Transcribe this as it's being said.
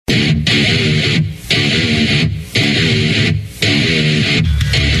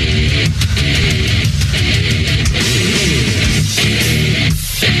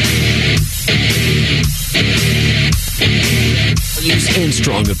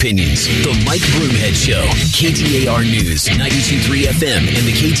opinions. The Mike Broomhead Show, KTAR News, 92.3 FM, and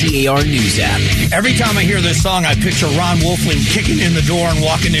the KTAR News app. Every time I hear this song, I picture Ron Wolfley kicking in the door and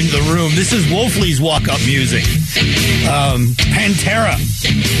walking into the room. This is Wolfley's walk-up music. Pantera.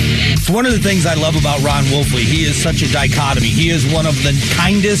 It's one of the things I love about Ron Wolfley. He is such a dichotomy. He is one of the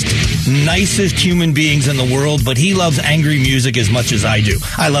kindest, nicest human beings in the world, but he loves angry music as much as I do.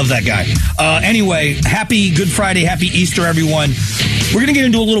 I love that guy. Anyway, happy Good Friday, happy Easter, everyone. We're going to get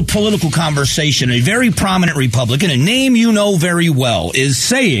into a little political conversation. A very prominent Republican, a name you know very well, is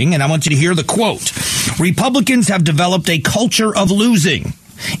saying, and I want you to hear the quote, Republicans have developed a culture of losing.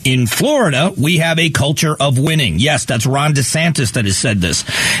 In Florida, we have a culture of winning. Yes, that's Ron DeSantis that has said this.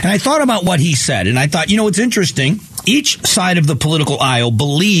 And I thought about what he said, and I thought, it's interesting. Each side of the political aisle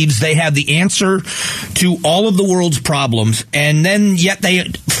believes they have the answer to all of the world's problems, and then yet they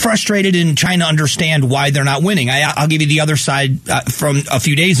frustrated in trying to understand why they're not winning. I'll give you the other side from a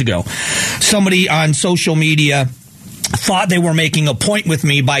few days ago. Somebody on social media thought they were making a point with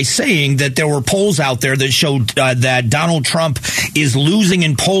me by saying that there were polls out there that showed that Donald Trump is losing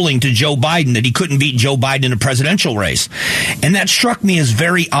in polling to Joe Biden, that he couldn't beat Joe Biden in a presidential race. And that struck me as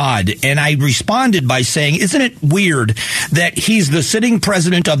very odd. And I responded by saying, isn't it weird that he's the sitting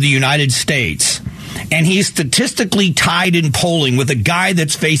president of the United States and he's statistically tied in polling with a guy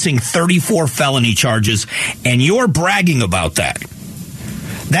that's facing 34 felony charges, and you're bragging about that?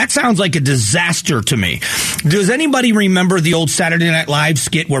 That sounds like a disaster to me. Does anybody remember the old Saturday Night Live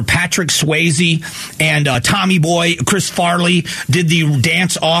skit where Patrick Swayze and Tommy Boy, Chris Farley, did the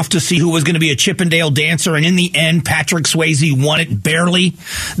dance off to see who was going to be a Chippendale dancer, and in the end, Patrick Swayze won it barely?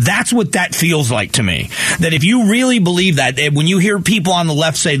 That's what that feels like to me. That if you really believe that, when you hear people on the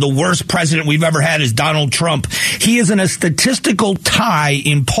left say the worst president we've ever had is Donald Trump, he is in a statistical tie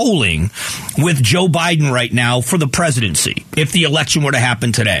in polling with Joe Biden right now for the presidency, if the election were to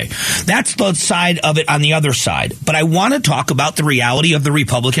happen today. That's the side of it on the other side. But I want to talk about the reality of the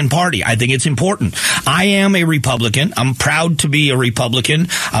Republican Party. I think it's important. I am a Republican. I'm proud to be a Republican.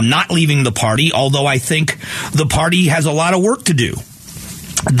 I'm not leaving the party, although I think the party has a lot of work to do.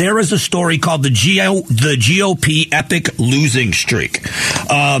 There is a story called the GOP epic losing streak.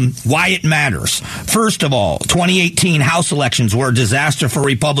 Why it matters. First of all, 2018 House elections were a disaster for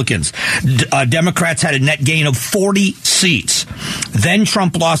Republicans. Democrats had a net gain of 40 seats. Then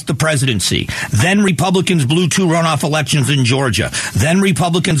Trump lost the presidency. Then Republicans blew 2 runoff elections in Georgia. Then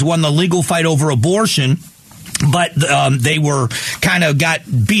Republicans won the legal fight over abortion. But they were kind of got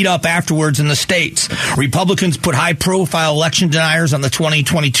beat up afterwards in the states. Republicans put high-profile election deniers on the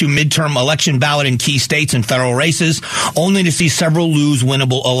 2022 midterm election ballot in key states and federal races, only to see several lose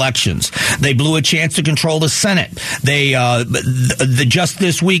winnable elections. They blew a chance to control the Senate. Just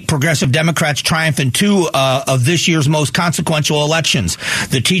this week, progressive Democrats triumphed in 2 of this year's most consequential elections.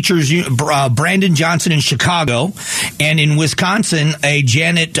 The teachers, Brandon Johnson in Chicago, and in Wisconsin,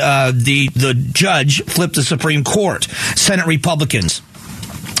 Janet, the judge, flipped the Supreme Court. Senate Republicans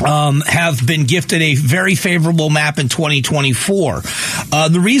have been gifted a very favorable map in 2024.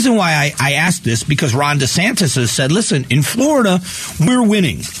 The reason why I asked this, because Ron DeSantis has said, listen, in Florida, we're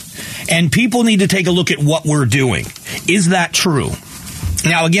winning, and people need to take a look at what we're doing. Is that true?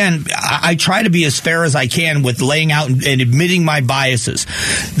 Now, again, I try to be as fair as I can with laying out and admitting my biases.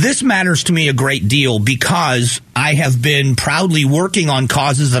 This matters to me a great deal because I have been proudly working on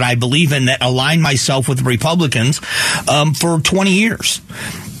causes that I believe in that align myself with Republicans for 20 years.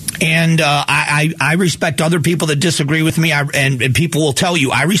 And I respect other people that disagree with me, and people will tell you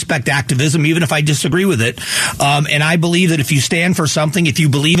I respect activism even if I disagree with it. And I believe that if you stand for something, if you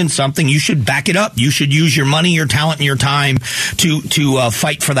believe in something, you should back it up. You should use your money, your talent, and your time to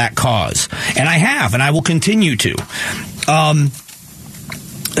fight for that cause. And I have, and I will continue to.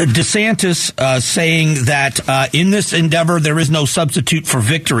 DeSantis saying that in this endeavor, there is no substitute for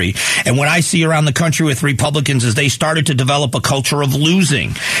victory. And what I see around the country with Republicans is they started to develop a culture of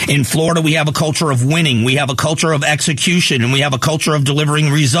losing. In Florida, we have a culture of winning. We have a culture of execution, and we have a culture of delivering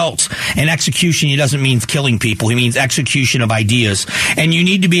results. And execution, he doesn't mean killing people. He means execution of ideas. And you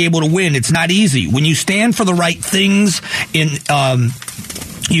need to be able to win. It's not easy. When you stand for the right things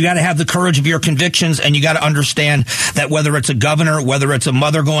you got to have the courage of your convictions, and you got to understand that whether it's a governor, whether it's a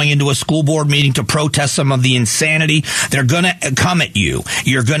mother going into a school board meeting to protest some of the insanity, they're going to come at you.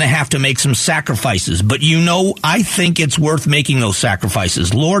 You're going to have to make some sacrifices. But I think it's worth making those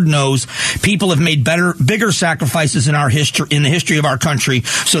sacrifices. Lord knows people have made bigger sacrifices in the history of our country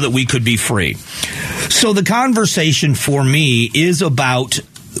so that we could be free. So the conversation for me is about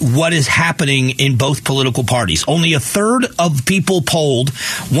what is happening in both political parties. Only 1/3 of people polled,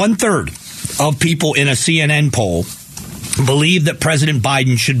 1/3 of people in a CNN poll believe that President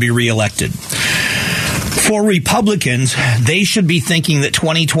Biden should be reelected. For Republicans, they should be thinking that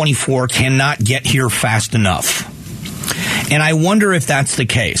 2024 cannot get here fast enough. And I wonder if that's the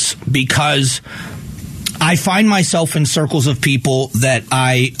case, because I find myself in circles of people that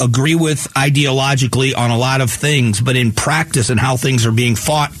I agree with ideologically on a lot of things, but in practice and how things are being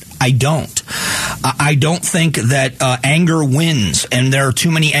fought, I don't. I don't think that anger wins, and there are too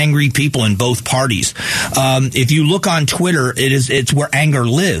many angry people in both parties. If you look on Twitter, it's where anger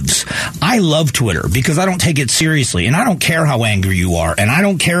lives. I love Twitter because I don't take it seriously, and I don't care how angry you are, and I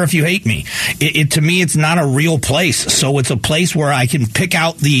don't care if you hate me. To me, it's not a real place. So it's a place where I can pick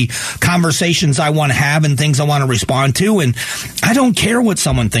out the conversations I want to have and things I want to respond to, and I don't care what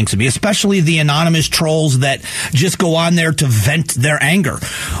someone thinks of me, especially the anonymous trolls that just go on there to vent their anger.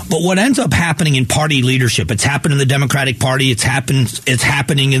 But what ends up happening in party leadership, it's happened in the Democratic Party, it's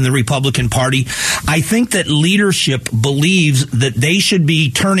happening in the Republican Party. I think that leadership believes that they should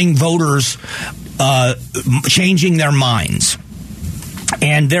be turning voters, changing their minds.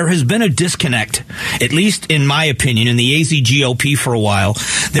 And there has been a disconnect, at least in my opinion, in the AZ GOP for a while.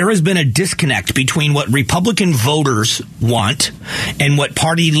 There has been a disconnect between what Republican voters want and what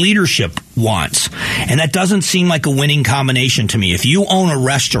party leadership wants. And that doesn't seem like a winning combination to me. If you own a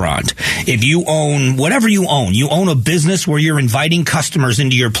restaurant, if you own whatever you own a business where you're inviting customers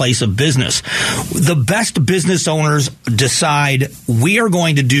into your place of business, the best business owners decide we are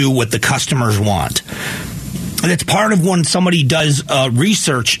going to do what the customers want. That's part of when somebody does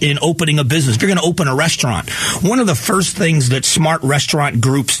research in opening a business. If you're going to open a restaurant, one of the first things that smart restaurant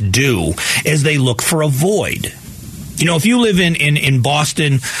groups do is they look for a void. You know, if you live in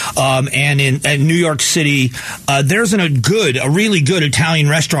Boston and in New York City, there's a really good Italian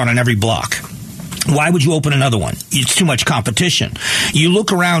restaurant on every block. Why would you open another one? It's too much competition. You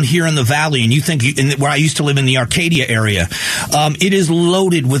look around here in the valley and you think, where I used to live in the Arcadia area, it is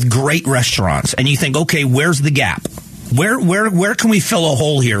loaded with great restaurants. And you think, okay, where's the gap? Where can we fill a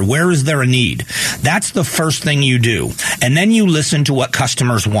hole here? Where is there a need? That's the first thing you do. And then you listen to what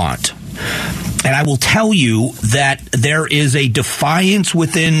customers want. And I will tell you that there is a defiance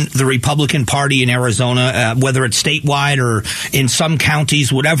within the Republican Party in Arizona, whether it's statewide or in some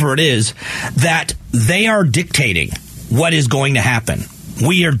counties, whatever it is, that they are dictating what is going to happen.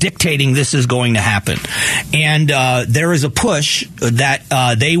 We are dictating this is going to happen. And there is a push that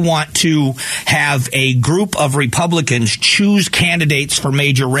they want to have a group of Republicans choose candidates for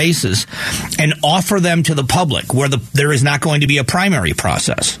major races and offer them to the public where there is not going to be a primary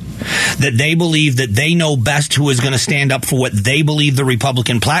process. That they believe that they know best who is going to stand up for what they believe the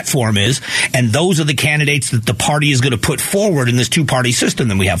Republican platform is, and those are the candidates that the party is going to put forward in this two-party system.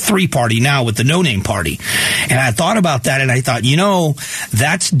 Then we have three-party now with the no-name party. And I thought about that, and I thought,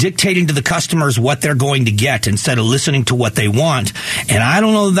 that's dictating to the customers what they're going to get instead of listening to what they want. And I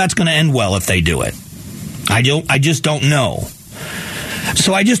don't know if that's going to end well if they do it. I just don't know.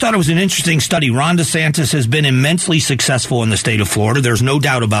 So I just thought it was an interesting study. Ron DeSantis has been immensely successful in the state of Florida. There's no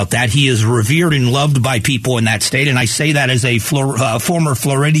doubt about that. He is revered and loved by people in that state, and I say that as a former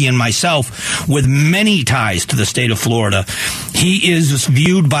Floridian myself with many ties to the state of Florida. He is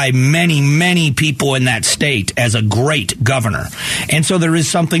viewed by many, many people in that state as a great governor. And so there is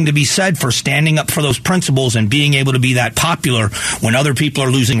something to be said for standing up for those principles and being able to be that popular when other people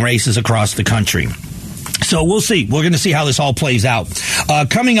are losing races across the country. So we'll see. We're going to see how this all plays out.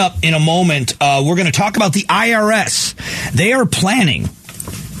 Coming up in a moment, we're going to talk about the IRS. They are planning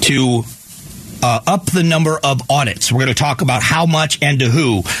to up the number of audits. We're going to talk about how much and to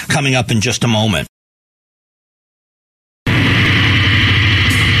who coming up in just a moment.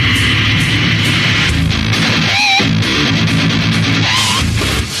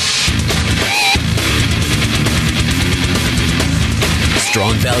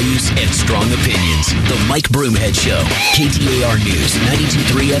 Strong values and strong opinions. The Mike Broomhead Show. KTAR News,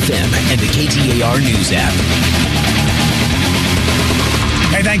 92.3 FM, and the KTAR News app.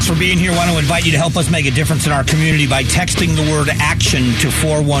 Hey, thanks for being here. I want to invite you to help us make a difference in our community by texting the word ACTION to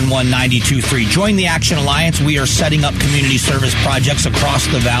 411-923. Join the Action Alliance. We are setting up community service projects across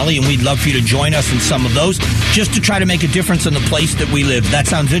the valley, and we'd love for you to join us in some of those just to try to make a difference in the place that we live. That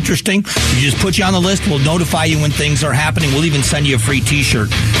sounds interesting. We just put you on the list. We'll notify you when things are happening. We'll even send you a free T-shirt.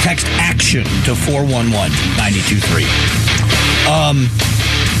 Text ACTION to 411-923.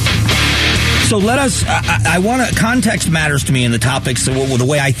 So let us, I want to, context matters to me in the topics, the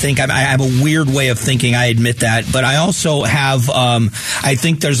way I think. I have a weird way of thinking, I admit that. But I also have, I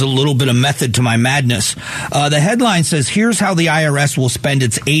think there's a little bit of method to my madness. The headline says, here's how the IRS will spend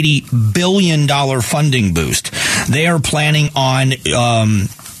its $80 billion funding boost. They are planning on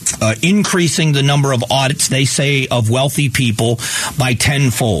increasing the number of audits, they say, of wealthy people by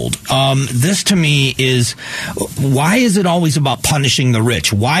tenfold. This to me is, why is it always about punishing the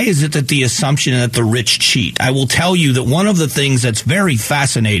rich? Why is it that the assumption that the rich cheat? I will tell you that one of the things that's very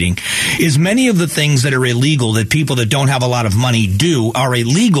fascinating is many of the things that are illegal that people that don't have a lot of money do are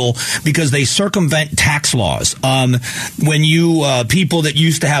illegal because they circumvent tax laws. When you people that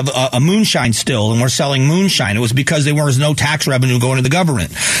used to have a moonshine still and were selling moonshine, it was because there was no tax revenue going to the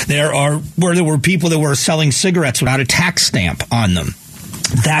government. There were people that were selling cigarettes without a tax stamp on them.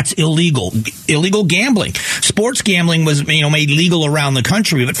 That's illegal. Illegal gambling. Sports gambling was, made legal around the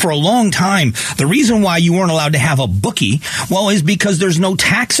country, but for a long time, the reason why you weren't allowed to have a bookie, is because there's no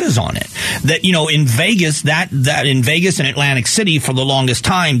taxes on it. That, in Vegas, that in Vegas and Atlantic City for the longest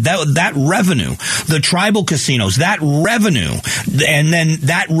time, that revenue, the tribal casinos, that revenue, and then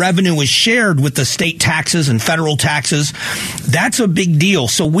that revenue is shared with the state taxes and federal taxes. That's a big deal.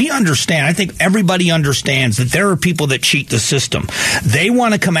 So we understand, I think everybody understands that there are people that cheat the system. They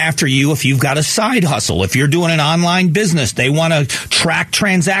want to come after you if you've got a side hustle. If you're doing an online business, they want to track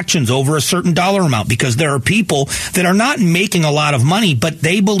transactions over a certain dollar amount because there are people that are not making a lot of money, but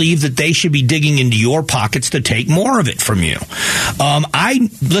they believe that they should be digging into your pockets to take more of it from you. I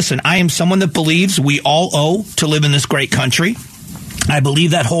am someone that believes we all owe to live in this great country. I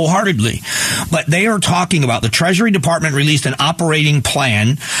believe that wholeheartedly. But they are talking about the Treasury Department released an operating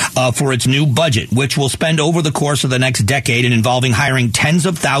plan for its new budget, which will spend over the course of the next decade and involving hiring tens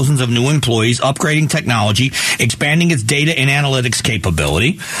of thousands of new employees, upgrading technology, expanding its data and analytics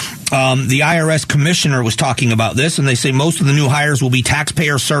capability. The IRS commissioner was talking about this, and they say most of the new hires will be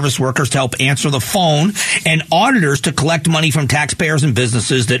taxpayer service workers to help answer the phone and auditors to collect money from taxpayers and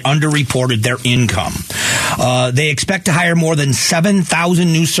businesses that underreported their income. They expect to hire more than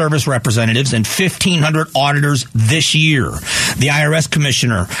 7,000 new service representatives and 1,500 auditors this year. The IRS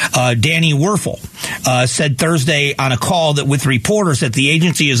commissioner, Danny Werfel, said Thursday on a call that with reporters that the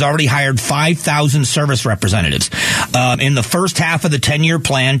agency has already hired 5,000 service representatives. In the first half of the 10-year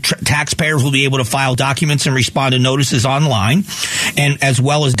plan, taxpayers will be able to file documents and respond to notices online, and as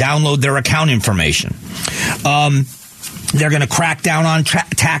well as download their account information. They're going to crack down on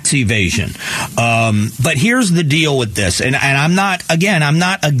tax evasion. But here's the deal with this. And I'm not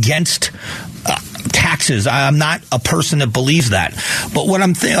against taxes. I'm not a person that believes that. But what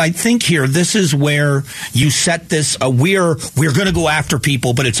I think here, this is where you set this, we're going to go after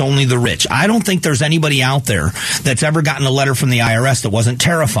people, but it's only the rich. I don't think there's anybody out there that's ever gotten a letter from the IRS that wasn't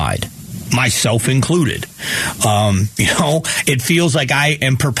terrified. Myself included. It feels like I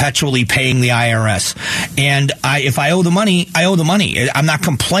am perpetually paying the IRS. And if I owe the money, I owe the money. I'm not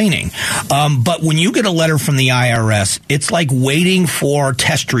complaining. But when you get a letter from the IRS, it's like waiting for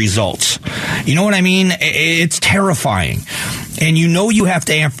test results. You know what I mean? It's terrifying. And you have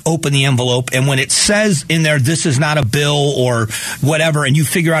to open the envelope, and when it says in there, this is not a bill or whatever, and you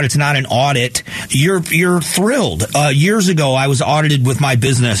figure out it's not an audit, you're thrilled. Years ago, I was audited with my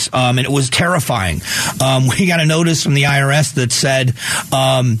business, and it was terrifying. We got a notice from the IRS that said,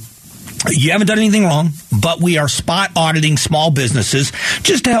 you haven't done anything wrong, but we are spot auditing small businesses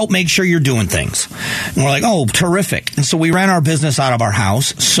just to help make sure you're doing things. And we're like, oh, terrific. And so we ran our business out of our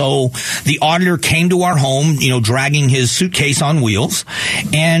house. So the auditor came to our home, dragging his suitcase on wheels.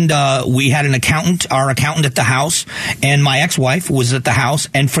 And we had our accountant at the house, and my ex-wife was at the house.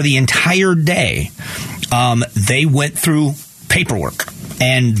 And for the entire day, they went through paperwork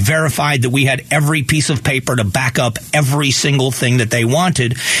and verified that we had every piece of paper to back up every single thing that they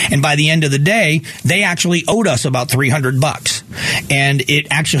wanted. And by the end of the day, they actually owed us about $300. And it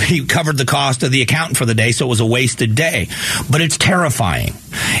actually covered the cost of the accountant for the day, so it was a wasted day. But it's terrifying.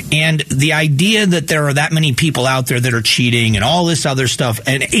 And the idea that there are that many people out there that are cheating and all this other stuff,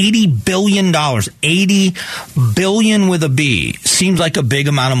 and $80 billion, $80 billion with a B, seems like a big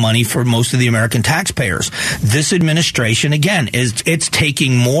amount of money for most of the American taxpayers. This administration, again, it's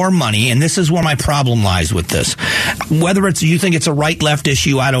taking more money, and this is where my problem lies with this. Whether you think it's a right-left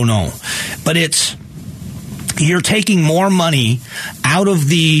issue, I don't know. But you're taking more money out of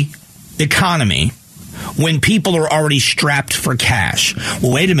the economy when people are already strapped for cash.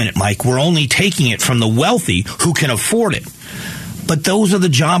 Well, wait a minute, Mike. We're only taking it from the wealthy who can afford it. But those are the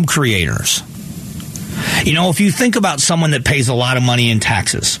job creators. If you think about someone that pays a lot of money in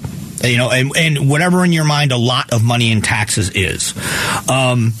taxes, and whatever in your mind a lot of money in taxes is,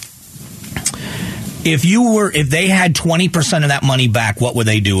 if they had 20% of that money back, what would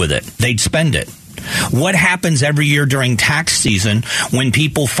they do with it? They'd spend it. What happens every year during tax season when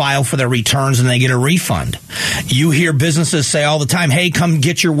people file for their returns and they get a refund? You hear businesses say all the time, hey, come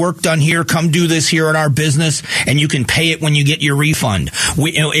get your work done here, come do this here at our business, and you can pay it when you get your refund.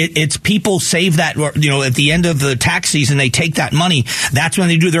 It's people save that, at the end of the tax season, they take that money. That's when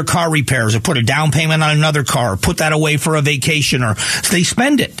they do their car repairs or put a down payment on another car, or put that away for a vacation, or they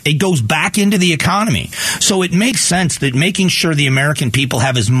spend it. It goes back into the economy. So it makes sense that making sure the American people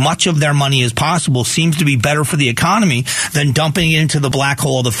have as much of their money as possible seems to be better for the economy than dumping it into the black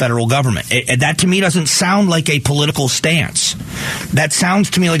hole of the federal government. That to me doesn't sound like a political stance. That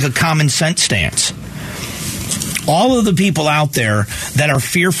sounds to me like a common sense stance. All of the people out there that are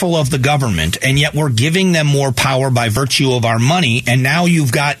fearful of the government, and yet we're giving them more power by virtue of our money, and now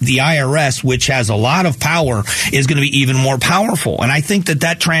you've got the IRS, which has a lot of power, is going to be even more powerful. And I think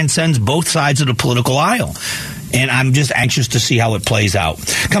that transcends both sides of the political aisle. And I'm just anxious to see how it plays out.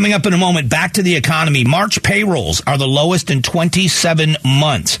 Coming up in a moment, back to the economy. March payrolls are the lowest in 27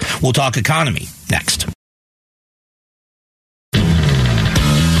 months. We'll talk economy next.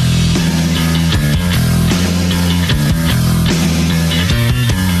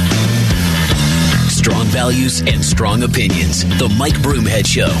 Strong values and strong opinions. The Mike Broomhead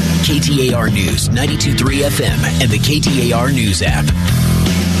Show. KTAR News, 92.3 FM, and the KTAR News app.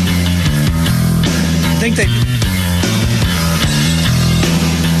 I think that...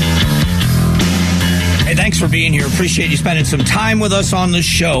 Hey, thanks for being here. Appreciate you spending some time with us on the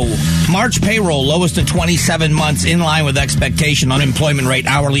show. March payroll, lowest in 27 months, in line with expectation. Unemployment rate,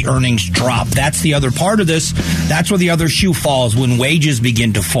 hourly earnings drop. That's the other part of this. That's where the other shoe falls, when wages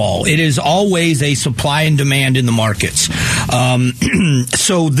begin to fall. It is always a supply and demand in the markets.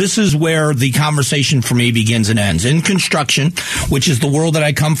 So this is where the conversation for me begins and ends. In construction, which is the world that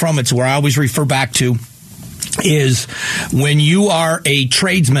I come from, it's where I always refer back to, is when you are a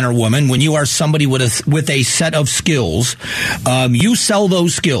tradesman or woman, when you are somebody with a set of skills, you sell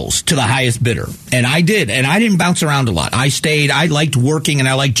those skills to the highest bidder. And I did. And I didn't bounce around a lot. I stayed. I liked working and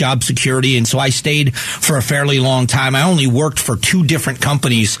I liked job security. And so I stayed for a fairly long time. I only worked for 2 different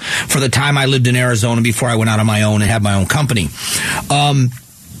companies for the time I lived in Arizona before I went out on my own and had my own company.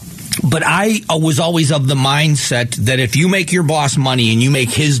 But I was always of the mindset that if you make your boss money and you make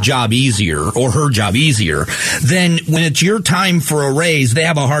his job easier or her job easier, then when it's your time for a raise, they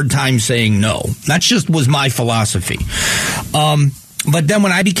have a hard time saying no. That just was my philosophy. But then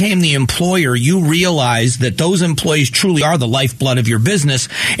when I became the employer, you realize that those employees truly are the lifeblood of your business.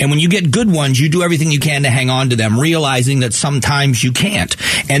 And when you get good ones, you do everything you can to hang on to them, realizing that sometimes you can't.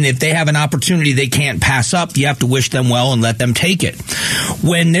 And if they have an opportunity they can't pass up, you have to wish them well and let them take it.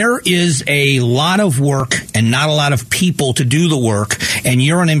 When there is a lot of work and not a lot of people to do the work, and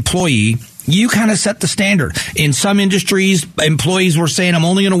you're an employee, you kind of set the standard. In some industries, employees were saying, I'm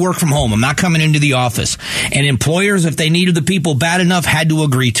only going to work from home. I'm not coming into the office. And employers, if they needed the people bad enough, had to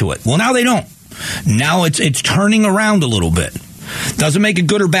agree to it. Well, now they don't. Now it's turning around a little bit. Doesn't make it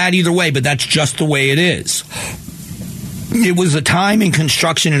good or bad either way, but that's just the way it is. It was a time in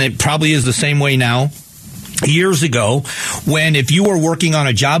construction, and it probably is the same way now, years ago, when if you were working on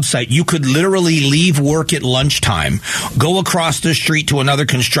a job site, you could literally leave work at lunchtime, go across the street to another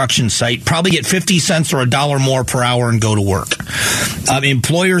construction site, probably get 50 cents or $1 more per hour and go to work.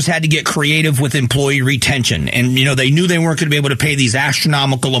 Employers had to get creative with employee retention. And, they knew they weren't going to be able to pay these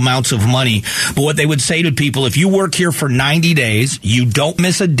astronomical amounts of money. But what they would say to people, if you work here for 90 days, you don't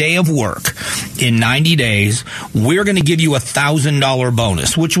miss a day of work in 90 days, we're going to give you $1,000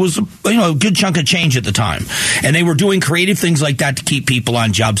 bonus, which was, a good chunk of change at the time. And they were doing creative things like that to keep people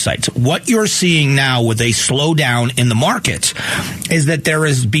on job sites. What you're seeing now with a slowdown in the markets is that there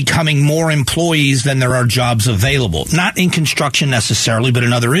is becoming more employees than there are jobs available. Not in construction necessarily, but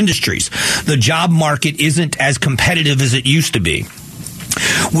in other industries. The job market isn't as competitive as it used to be,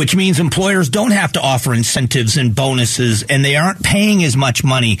 which means employers don't have to offer incentives and bonuses, and they aren't paying as much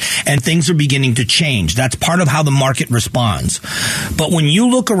money, and things are beginning to change. That's part of how the market responds. But when you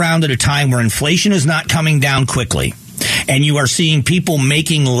look around at a time where inflation is not coming down quickly, and you are seeing people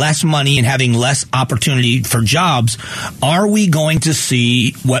making less money and having less opportunity for jobs, are we going to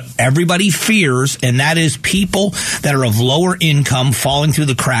see what everybody fears, and that is people that are of lower income falling through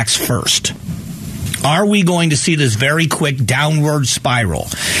the cracks first? Are we going to see this very quick downward spiral?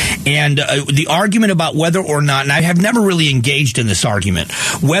 And the argument about whether or not, and I have never really engaged in this argument,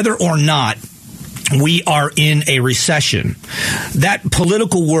 whether or not we are in a recession. That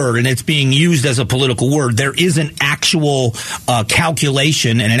political word, and it's being used as a political word, there is an actual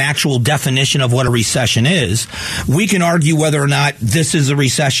calculation and an actual definition of what a recession is. We can argue whether or not this is a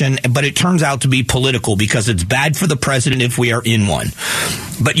recession, but it turns out to be political because it's bad for the president if we are in one.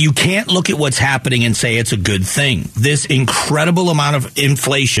 But you can't look at what's happening and say it's a good thing. This incredible amount of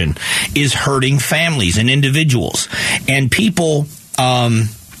inflation is hurting families and individuals and people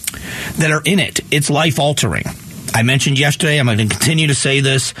that are in it. It's life-altering. I mentioned yesterday, I'm going to continue to say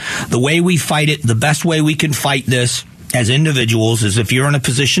this, the way we fight it, the best way we can fight this as individuals is if you're in a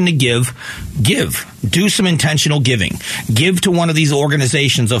position to give. Do some intentional giving. Give to one of these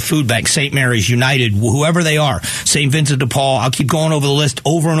organizations of food banks, St. Mary's, United, whoever they are, St. Vincent de Paul. I'll keep going over the list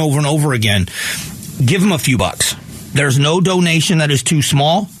over and over and over again. Give them a few bucks. There's no donation that is too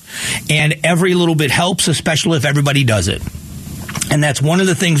small, and every little bit helps, especially if everybody does it. And that's one of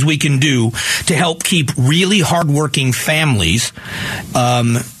the things we can do to help keep really hardworking families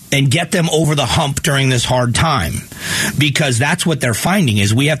and get them over the hump during this hard time. Because that's what they're finding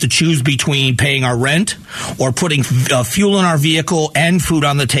is we have to choose between paying our rent or putting fuel in our vehicle and food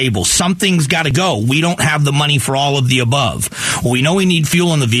on the table. Something's got to go. We don't have the money for all of the above. Well, we know we need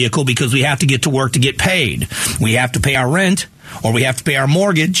fuel in the vehicle because we have to get to work to get paid. We have to pay our rent. Or we have to pay our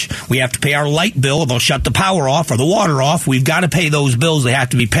mortgage, we have to pay our light bill, or they'll shut the power off or the water off. We've got to pay those bills. They have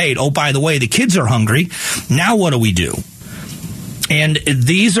to be paid. Oh, by the way, the kids are hungry. Now what do? And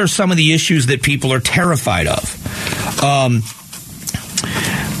these are some of the issues that people are terrified of.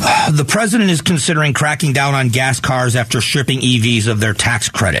 The president is considering cracking down on gas cars after stripping EVs of their tax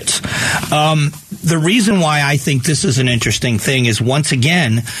credits. The reason why I think this is an interesting thing is, once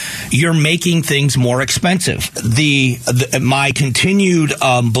again, you're making things more expensive. My continued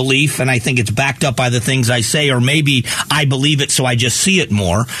belief, and I think it's backed up by the things I say, or maybe I believe it so I just see it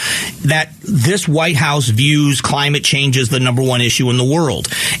more, that this White House views climate change as the number one issue in the world,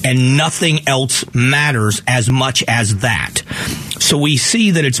 and nothing else matters as much as that. So we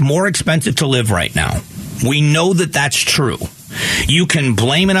see that it's more expensive to live right now. We know that that's true. You can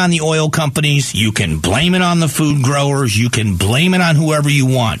blame it on the oil companies. You can blame it on the food growers. You can blame it on whoever you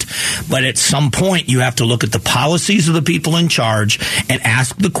want. But at some point, you have to look at the policies of the people in charge and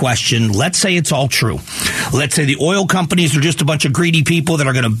ask the question, let's say it's all true. Let's say the oil companies are just a bunch of greedy people that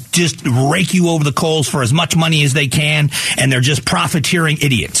are going to just rake you over the coals for as much money as they can, and they're just profiteering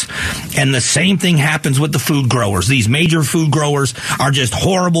idiots. And the same thing happens with the food growers. These major food growers are just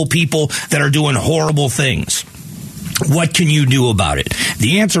horrible people that are doing horrible things. What can you do about it?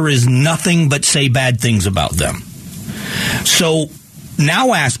 The answer is nothing but say bad things about them. So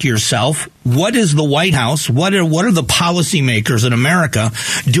now ask yourself, what is the White House, what are the policymakers in America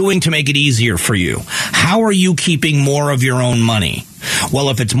doing to make it easier for you? How are you keeping more of your own money? Well,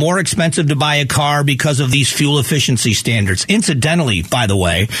 if it's more expensive to buy a car because of these fuel efficiency standards, incidentally, by the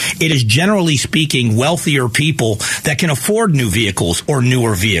way, it is generally speaking wealthier people that can afford new vehicles or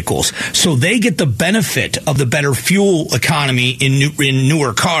newer vehicles. So they get the benefit of the better fuel economy in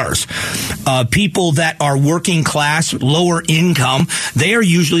newer cars. People that are working class, lower income, they are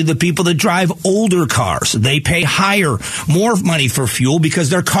usually the people that drive older cars. They pay more money for fuel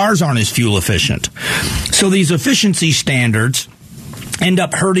because their cars aren't as fuel efficient. So these efficiency standards end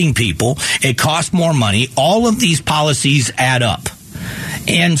up hurting people. It costs more money. All of these policies add up.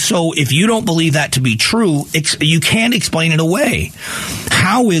 And so if you don't believe that to be true, you can't explain it away.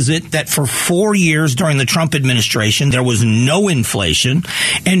 How is it that for 4 years during the Trump administration, there was no inflation,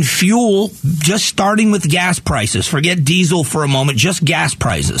 and fuel, just starting with gas prices, forget diesel for a moment, just gas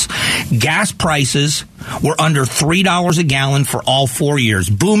prices. Gas prices were under $3 a gallon for all 4 years.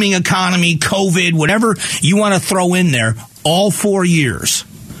 Booming economy, COVID, whatever you want to throw in there, all 4 years.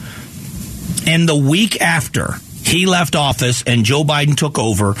 And the week after he left office and Joe Biden took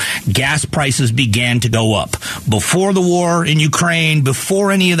over, gas prices began to go up. Before the war in Ukraine,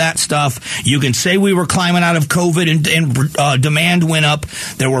 before any of that stuff, you can say we were climbing out of COVID and demand went up.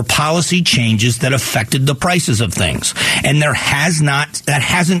 There were policy changes that affected the prices of things. And that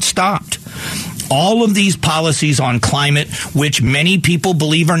hasn't stopped. All of these policies on climate, which many people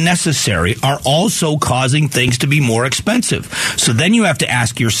believe are necessary, are also causing things to be more expensive. So then you have to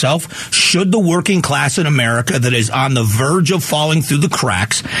ask yourself, should the working class in America that is on the verge of falling through the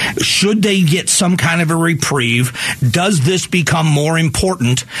cracks, should they get some kind of a reprieve? Does this become more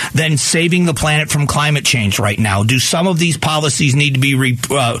important than saving the planet from climate change right now? Do some of these policies need to be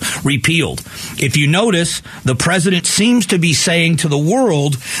repealed? If you notice, the president seems to be saying to the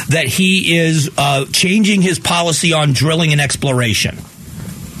world that he is changing his policy on drilling and exploration.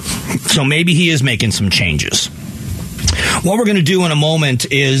 So maybe he is making some changes. What we're going to do in a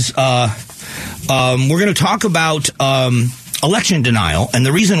moment is We're going to talk about election denial, and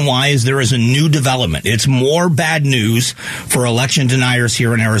the reason why is there is a new development. It's more bad news for election deniers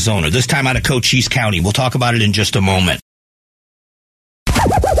here in Arizona, this time out of Cochise County. We'll talk about it in just a moment.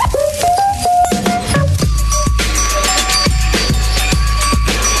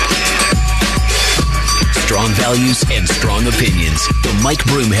 Strong values and strong opinions. The Mike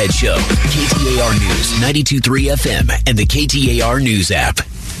Broomhead Show. KTAR News, 92.3 FM, and the KTAR News app.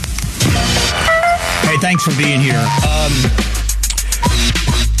 Hey, thanks for being here.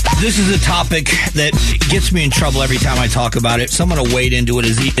 This is a topic that gets me in trouble every time I talk about it, so I'm going to wade into it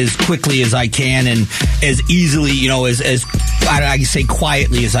as quickly as I can and as easily, as I can say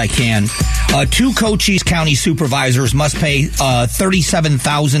quietly as I can. 2 Cochise County supervisors must pay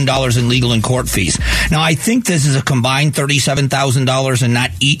 $37,000 in legal and court fees. Now, I think this is a combined $37,000 and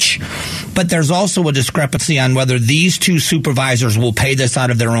not each, but there's also a discrepancy on whether these 2 supervisors will pay this out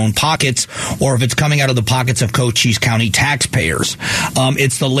of their own pockets or if it's coming out of the pockets of Cochise County taxpayers.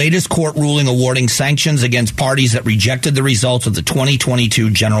 It's the latest court ruling awarding sanctions against parties that rejected the results of the 2022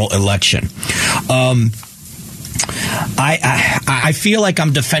 general election. I feel like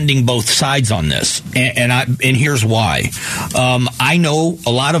I'm defending both sides on this, and here's why. I know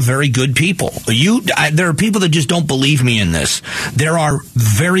a lot of very good people. There are people that just don't believe me in this. There are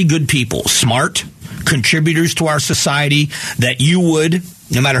very good people, smart contributors to our society that you would,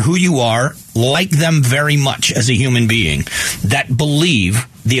 no matter who you are, like them very much as a human being, that believe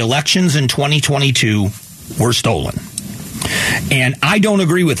the elections in 2022 were stolen. And I don't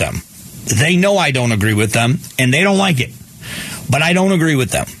agree with them. They know I don't agree with them, and they don't like it. But I don't agree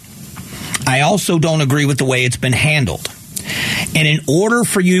with them. I also don't agree with the way it's been handled. And in order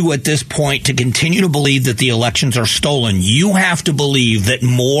for you at this point to continue to believe that the elections are stolen, you have to believe that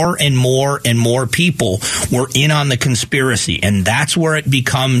more and more and more people were in on the conspiracy. And that's where it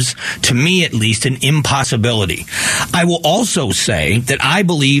becomes, to me at least, an impossibility. I will also say that I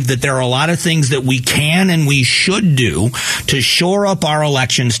believe that there are a lot of things that we can and we should do to shore up our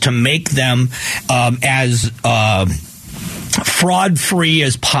elections to make them as fraud-free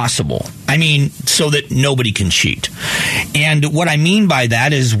as possible. I mean, so that nobody can cheat. And what I mean by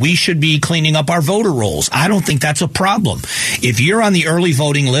that is we should be cleaning up our voter rolls. I don't think that's a problem. If you're on the early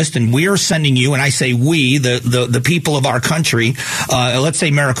voting list and we're sending you, and I say we, the people of our country, let's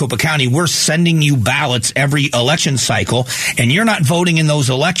say Maricopa County, we're sending you ballots every election cycle, and you're not voting in those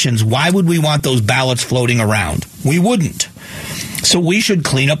elections, why would we want those ballots floating around? We wouldn't. So we should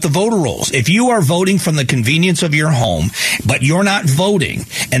clean up the voter rolls. If you are voting from the convenience of your home, but you're not voting,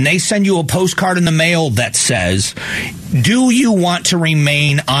 and they send you a postcard in the mail that says, do you want to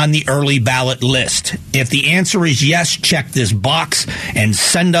remain on the early ballot list? If the answer is yes, check this box and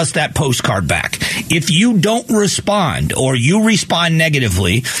send us that postcard back. If you don't respond or you respond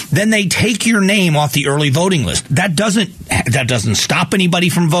negatively, then they take your name off the early voting list. That doesn't stop anybody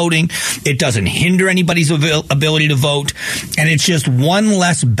from voting. It doesn't hinder anybody's ability to vote. And it's just one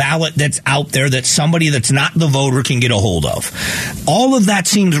less ballot that's out there that somebody that's not the voter can get a hold of. All of that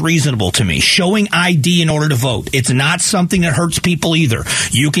seems reasonable to me. Showing ID in order to vote. It's not something that hurts people either.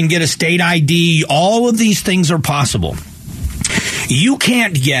 You can get a state ID. All of these things are possible. You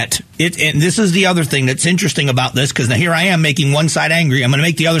can't get it, and this is the other thing that's interesting about this, because now here I am making one side angry. I'm going to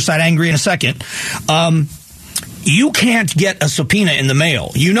make the other side angry in a second. You can't get a subpoena in the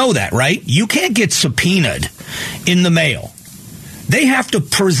mail. You know that, right? You can't get subpoenaed in the mail. They have to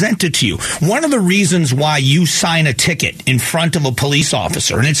present it to you. One of the reasons why you sign a ticket in front of a police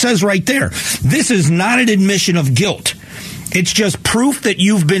officer, and it says right there, this is not an admission of guilt. It's just proof that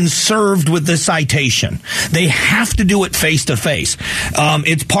you've been served with the citation. They have to do it face to face.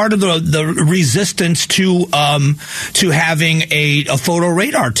 It's part of the resistance to having a photo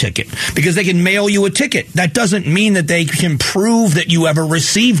radar ticket, because they can mail you a ticket. That doesn't mean that they can prove that you ever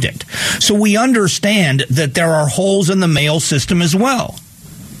received it. So we understand that there are holes in the mail system as well.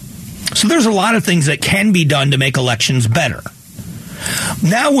 So there's a lot of things that can be done to make elections better.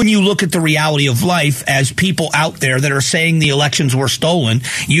 Now, when you look at the reality of life as people out there that are saying the elections were stolen,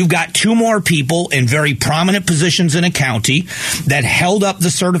 you've got 2 more people in very prominent positions in a county that held up the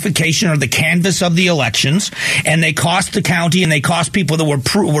certification or the canvas of the elections, and they cost the county and they cost people that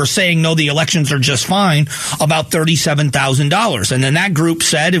were saying, no, the elections are just fine, about $37,000. And then that group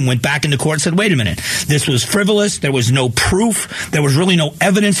said and went back into court and said, wait a minute, this was frivolous. There was no proof. There was really no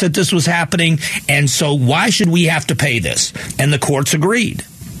evidence that this was happening. And so why should we have to pay this? And the courts agreed.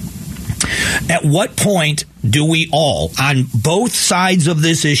 At what point do we all, on both sides of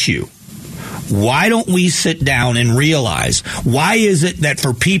this issue, why don't we sit down and realize, why is it that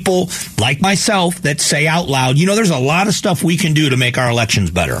for people like myself that say out loud, there's a lot of stuff we can do to make our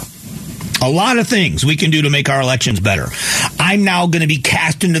elections better. A lot of things we can do to make our elections better. I'm now going to be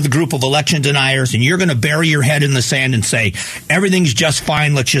cast into the group of election deniers, and you're going to bury your head in the sand and say, everything's just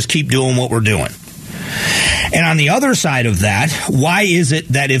fine, let's just keep doing what we're doing. And on the other side of that, why is it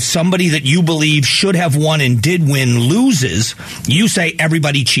that if somebody that you believe should have won and did win loses, you say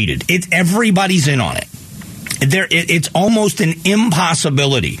everybody cheated? Everybody's in on it. It's almost an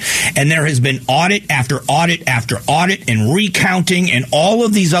impossibility. And there has been audit after audit after audit and recounting and all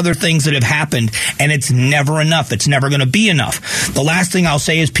of these other things that have happened, and it's never enough. It's never going to be enough. The last thing I'll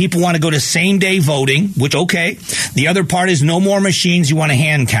say is people want to go to same-day voting, which, okay. The other part is no more machines. You want to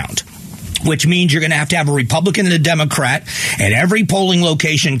hand count, which means you're going to have a Republican and a Democrat at every polling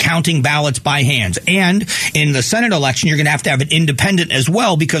location counting ballots by hands. And in the Senate election, you're going to have an independent as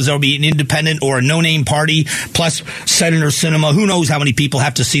well, because there'll be an independent or a no-name party plus Senator Sinema. Who knows how many people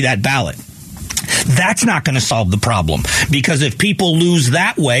have to see that ballot? That's not going to solve the problem, because if people lose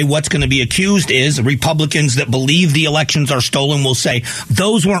that way, what's going to be accused is Republicans that believe the elections are stolen will say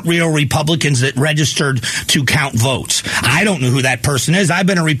those weren't real Republicans that registered to count votes. I don't know who that person is. I've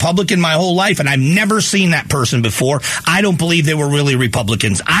been a Republican my whole life, and I've never seen that person before. I don't believe they were really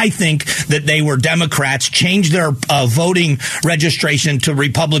Republicans. I think that they were Democrats, changed their voting registration to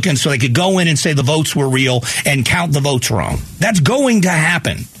Republicans so they could go in and say the votes were real and count the votes wrong. That's going to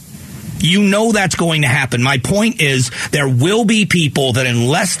happen. You know that's going to happen. My point is there will be people that,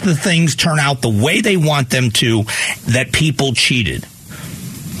 unless the things turn out the way they want them to, that people cheated.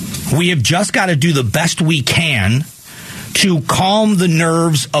 We have just got to do the best we can to calm the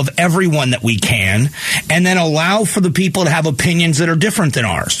nerves of everyone that we can, and then allow for the people to have opinions that are different than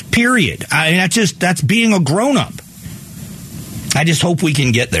ours. Period. I mean, that's being a grown-up. I just hope we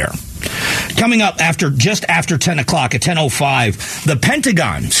can get there. Coming up just after 10 o'clock at 10:05, the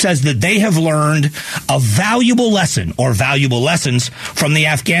Pentagon says that they have learned a valuable lesson or valuable lessons from the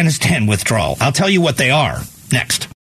Afghanistan withdrawal. I'll tell you what they are next.